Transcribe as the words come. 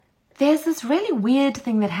There's this really weird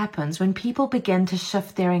thing that happens when people begin to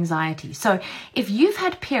shift their anxiety. So if you've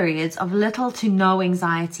had periods of little to no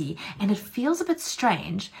anxiety and it feels a bit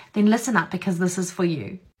strange, then listen up because this is for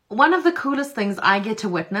you. One of the coolest things I get to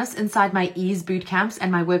witness inside my ease boot camps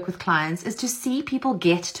and my work with clients is to see people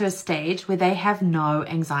get to a stage where they have no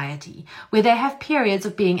anxiety, where they have periods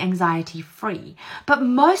of being anxiety free. But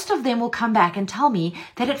most of them will come back and tell me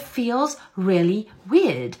that it feels really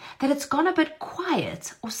weird, that it's gone a bit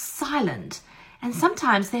quiet or silent, and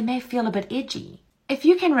sometimes they may feel a bit edgy. If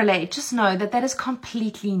you can relate, just know that that is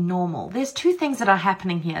completely normal. There's two things that are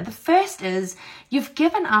happening here. The first is you've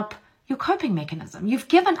given up your coping mechanism. You've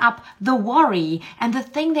given up the worry and the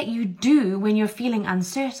thing that you do when you're feeling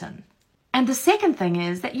uncertain. And the second thing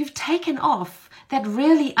is that you've taken off that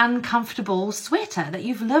really uncomfortable sweater that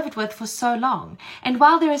you've lived with for so long. And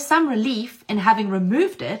while there is some relief in having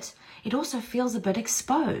removed it, it also feels a bit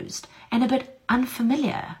exposed and a bit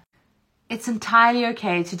unfamiliar. It's entirely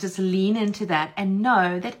okay to just lean into that and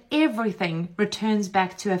know that everything returns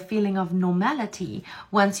back to a feeling of normality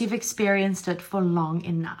once you've experienced it for long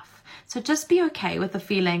enough. So just be okay with the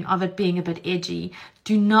feeling of it being a bit edgy.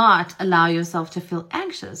 Do not allow yourself to feel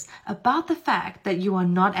anxious about the fact that you are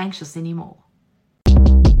not anxious anymore.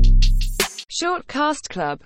 Shortcast Club.